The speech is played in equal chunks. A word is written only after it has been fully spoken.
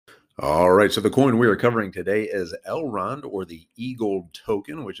All right, so the coin we are covering today is Elrond, or the EGLD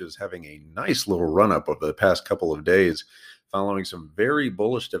token, which is having a nice little run up over the past couple of days, following some very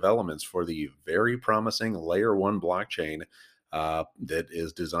bullish developments for the very promising Layer 1 blockchain that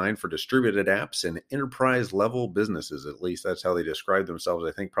is designed for distributed apps and enterprise level businesses. At least that's how they describe themselves.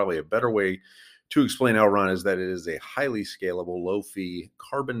 I think probably a better way to explain Elrond is that it is a highly scalable, low fee,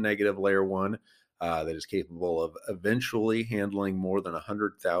 carbon negative Layer 1 that is capable of eventually handling more than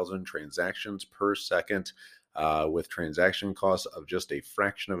 100,000 transactions per second with transaction costs of just a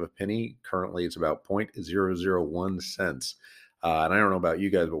fraction of a penny. Currently, it's about 0.001 cents. And I don't know about you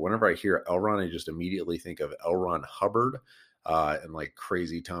guys, but whenever I hear Elrond, I just immediately think of L. Ron Hubbard and like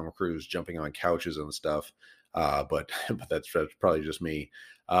crazy Tom Cruise jumping on couches and stuff. But that's probably just me.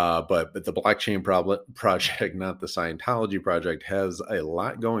 But the blockchain project, not the Scientology project, has a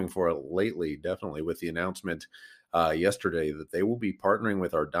lot going for it lately, definitely with the announcement yesterday that they will be partnering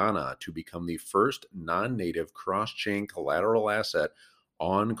with Cardano to become the first non-native cross-chain collateral asset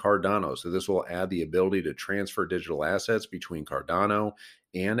on Cardano. So this will add the ability to transfer digital assets between Cardano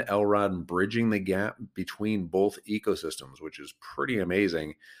and Elrond, bridging the gap between both ecosystems, which is pretty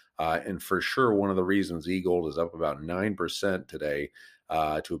amazing. And for sure, one of the reasons EGLD is up about 9% today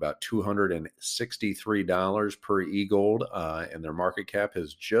to about $263 per EGLD, and their market cap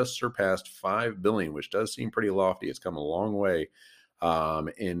has just surpassed $5 billion, which does seem pretty lofty. It's come a long way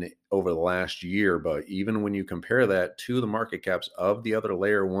in over the last year, but even when you compare that to the market caps of the other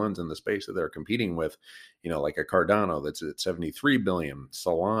layer ones in the space that they're competing with, like a Cardano that's at 73 billion,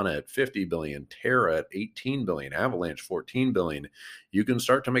 Solana at 50 billion, Terra at 18 billion, Avalanche 14 billion, you can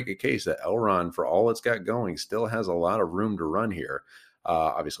start to make a case that Elrond, for all it's got going, still has a lot of room to run here.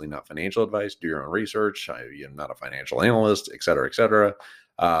 Obviously not financial advice, do your own research. I'm not a financial analyst, et cetera, et cetera.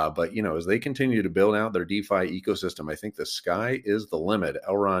 But as they continue to build out their DeFi ecosystem, I think the sky is the limit.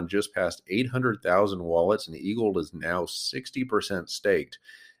 Elrond just passed 800,000 wallets, and EGLD is now 60% staked.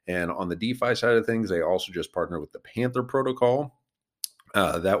 And on the DeFi side of things, they also just partnered with the Panther protocol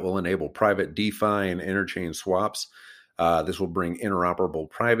that will enable private DeFi and interchain swaps. This will bring interoperable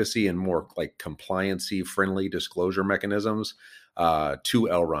privacy and more like compliancy-friendly disclosure mechanisms to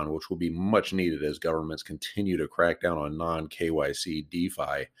Elrond, which will be much needed as governments continue to crack down on non-KYC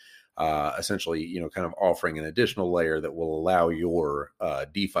DeFi. Essentially, kind of offering an additional layer that will allow your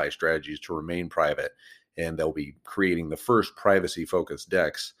DeFi strategies to remain private, and they'll be creating the first privacy-focused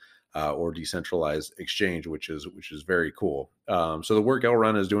DEX or decentralized exchange, which is very cool. So the work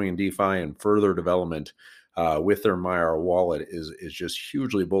Elrond is doing in DeFi and further development with their Myar wallet is just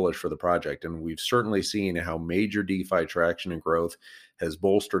hugely bullish for the project. And we've certainly seen how major DeFi traction and growth has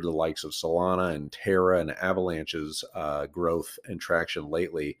bolstered the likes of Solana and Terra and Avalanche's growth and traction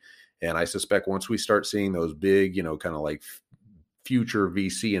lately. And I suspect once we start seeing those big, kind of like future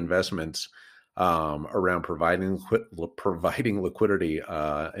VC investments around providing liquidity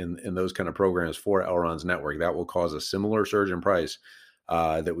in those kind of programs for Elrond's network, that will cause a similar surge in price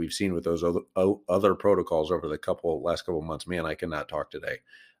that we've seen with those other protocols over the last couple of months. Man, I cannot talk today.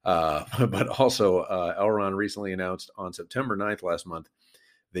 But also, Elrond recently announced on September 9th last month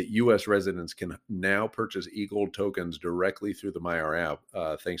that U.S. residents can now purchase EGLD tokens directly through the Myar app,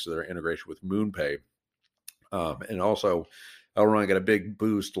 thanks to their integration with MoonPay. And also, Elrond got a big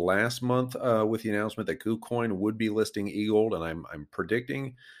boost last month with the announcement that KuCoin would be listing EGLD, and I'm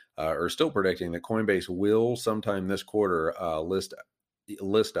predicting, or still predicting, that Coinbase will sometime this quarter list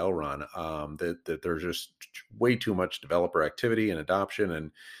Elrond. That there's just way too much developer activity and adoption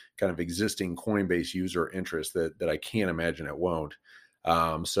and kind of existing Coinbase user interest that I can't imagine it won't.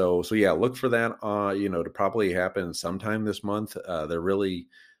 So yeah, look for that to probably happen sometime this month. They're really,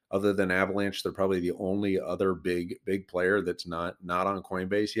 other than Avalanche, they're probably the only other big player that's not on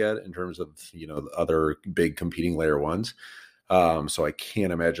Coinbase yet in terms of the other big competing layer ones. So I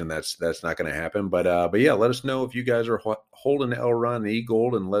can't imagine that's not going to happen. But yeah, let us know if you guys are holding Elrond and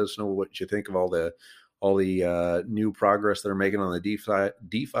EGLD, and let us know what you think of all the new progress they're making on the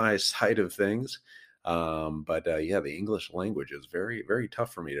DeFi side of things. Yeah, the English language is very, very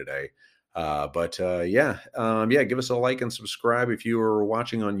tough for me today. Give us a like and subscribe if you are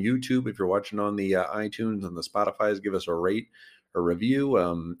watching on YouTube. If you're watching on the iTunes and the Spotify's, give us a rate or review.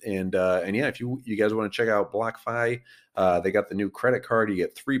 If you guys want to check out BlockFi, they got the new credit card. You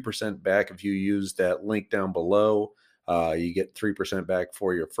get 3% back if you use that link down below. You get 3% back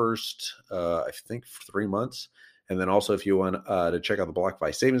for your first, I think, 3 months. And then also, if you want to check out the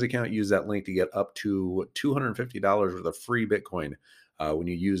BlockFi savings account, use that link to get up to $250 worth of free Bitcoin when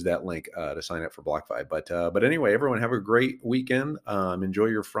you use that link to sign up for BlockFi. But anyway, everyone have a great weekend. Enjoy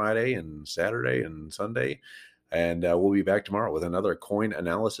your Friday and Saturday and Sunday. And we'll be back tomorrow with another coin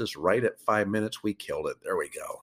analysis right at 5 minutes. We killed it. There we go.